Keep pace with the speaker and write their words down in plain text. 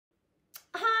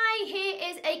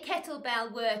a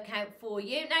kettlebell workout for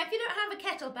you. Now, if you don't have a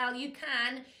kettlebell, you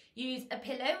can use a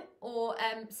pillow or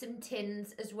some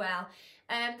tins as well.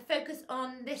 The focus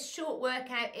on this short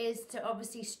workout is to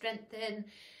obviously strengthen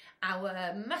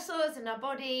our muscles and our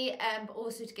body, but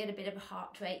also to get a bit of a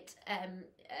heart rate,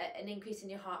 an increase in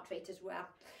your heart rate as well.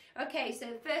 Okay, so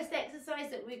the first exercise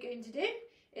that we're going to do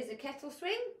is a kettle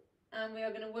swing, and we are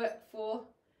going to work for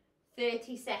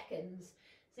 30 seconds.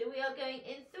 So we are going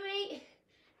in 3,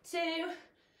 2,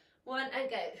 1 and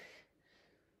go.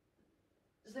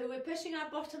 So we're pushing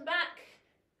our bottom back,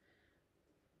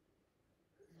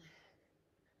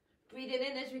 breathing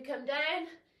in as we come down,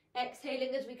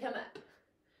 exhaling as we come up.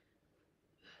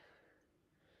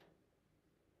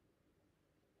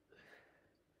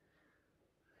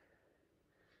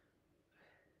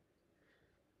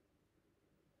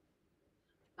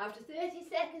 After 30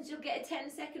 seconds, you'll get a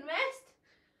 10-second rest.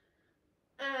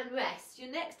 And rest.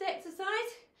 Your next exercise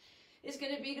is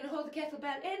going to be, you're going to hold the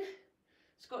kettlebell in,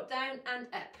 squat down and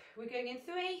up. We're going in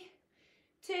 3,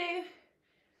 2,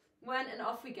 1 and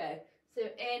off we go. So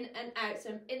in and out. So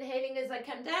I'm inhaling as I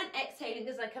come down, exhaling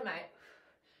as I come out.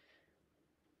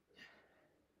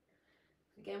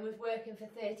 Again, we're working for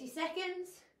 30 seconds.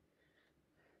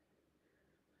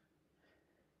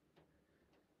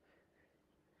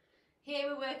 Here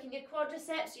we're working your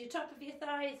quadriceps, your top of your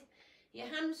thighs, your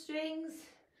hamstrings,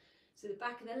 so the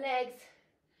back of the legs,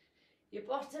 your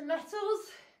bottom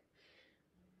muscles.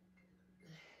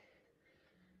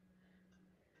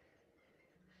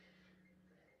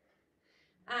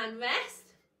 And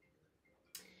rest.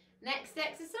 Next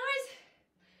exercise,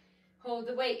 hold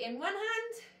the weight in one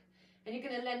hand and you're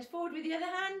going to lunge forward with the other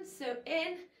hand. So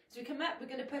in, as we come up, we're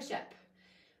going to push up.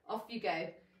 Off you go.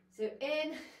 So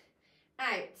in,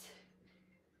 out.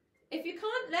 If you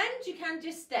can't lunge, you can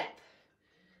just step.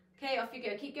 Okay, off you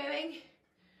go. Keep going.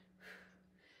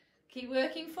 Keep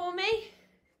working for me.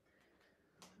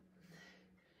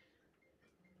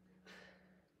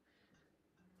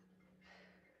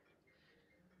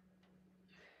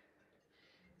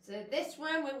 So this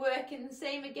one, we're working the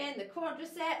same again, the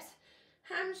quadriceps,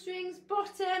 hamstrings,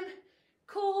 bottom,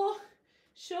 core,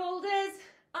 shoulders,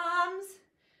 arms.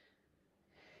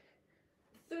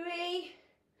 3,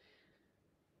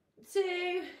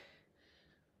 2,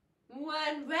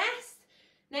 1, rest.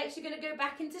 Next you're going to go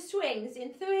back into swings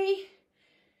in 3,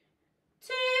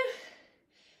 2,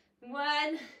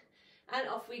 1 and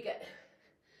off we go.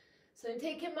 So I'm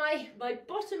taking my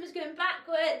bottom is going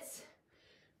backwards,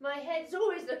 my head's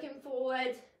always looking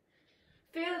forward.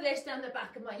 Feel this down the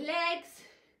back of my legs.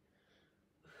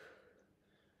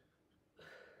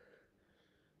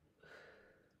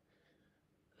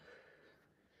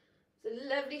 It's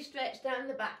a lovely stretch down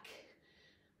the back.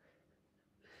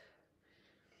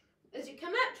 As you come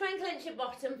up, try and clench your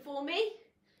bottom for me.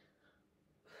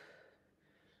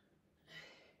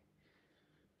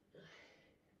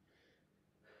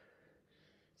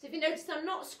 So if you notice, I'm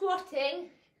not squatting,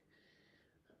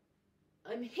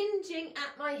 I'm hinging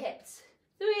at my hips.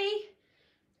 3,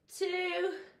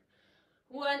 2,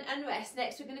 1 and rest.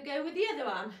 Next we're going to go with the other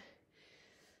arm.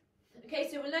 Okay,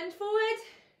 so we'll lunge forward,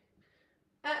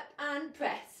 up and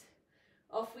press.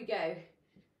 Off we go.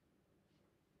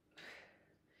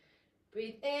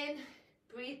 Breathe in,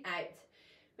 breathe out.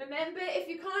 Remember, if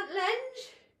you can't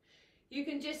lunge, you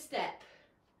can just step.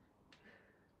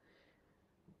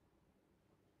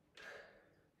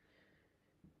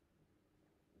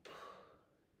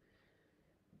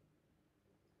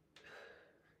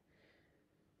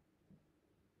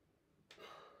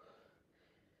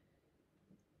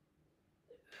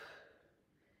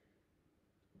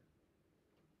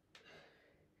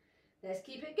 Let's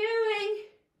keep it going.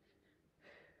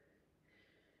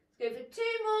 Let's go for 2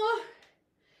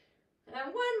 more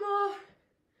and 1 more.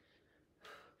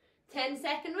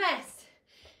 10-second rest.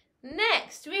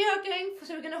 Next we are going for,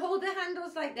 so we're going to hold the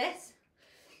handles like this.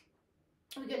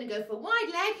 We're going to go for wide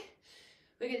leg.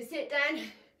 We're going to sit down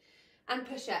and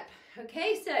push up.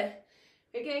 Okay, so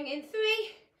we're going in 3,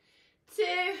 2,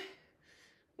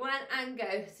 1 and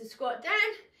go. So squat down,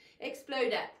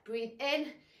 explode up, breathe in,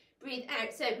 breathe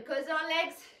out. So because our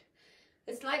legs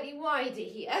are slightly wider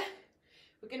here,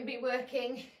 we're going to be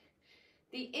working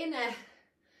the inner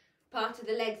part of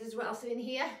the legs as well. So in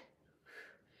here.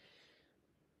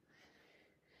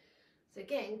 So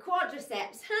again,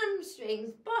 quadriceps,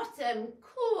 hamstrings, bottom,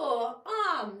 core,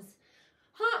 arms.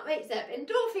 Heart rate's up,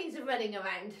 endorphins are running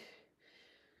around.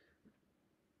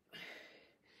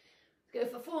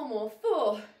 Let's go for 4 more.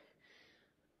 4,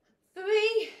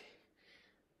 3,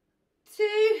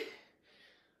 2,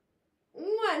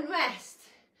 1, rest.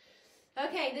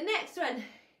 Okay, the next one.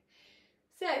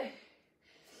 So,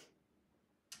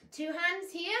 2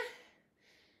 hands here.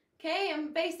 Okay,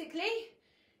 and basically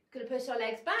going to push our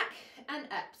legs back and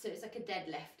up, so it's like a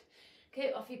deadlift.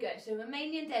 Okay, off you go. So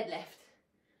Romanian deadlift.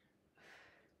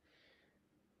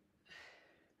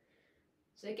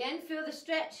 So again, feel the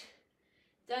stretch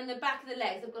down the back of the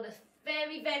legs. I've got a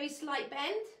very, very slight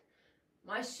bend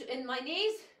in my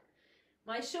knees.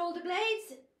 My shoulder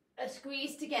blades are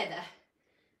squeezed together.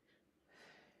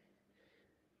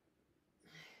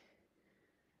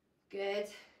 Good.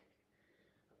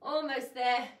 Almost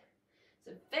there.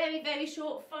 It's a very, very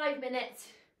short 5 minutes.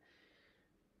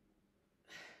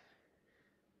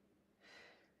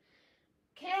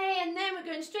 Okay, and then we're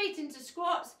going straight into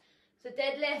squats. So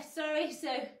deadlift, sorry.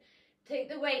 So take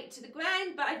the weight to the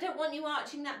ground, but I don't want you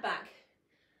arching that back.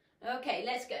 Okay,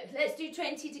 let's go. Let's do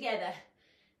 20 together.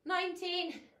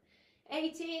 19,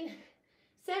 18,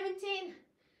 17,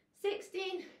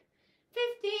 16,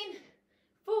 15,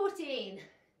 14,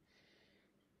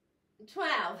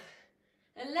 12,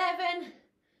 11, 10,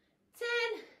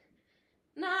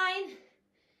 9,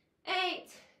 8,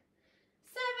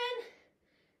 7,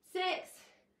 6,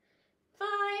 5,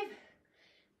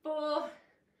 4,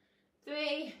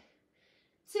 3,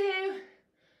 2,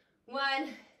 1,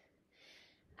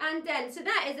 and done. So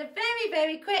that is a very,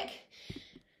 very quick,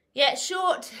 yet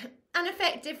short and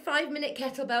effective 5-minute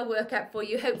kettlebell workout for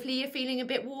you. Hopefully you're feeling a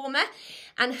bit warmer,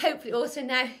 and hopefully also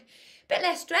now a bit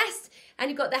less stressed, and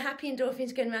you've got the happy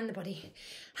endorphins going around the body.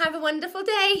 Have a wonderful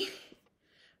day.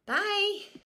 Bye.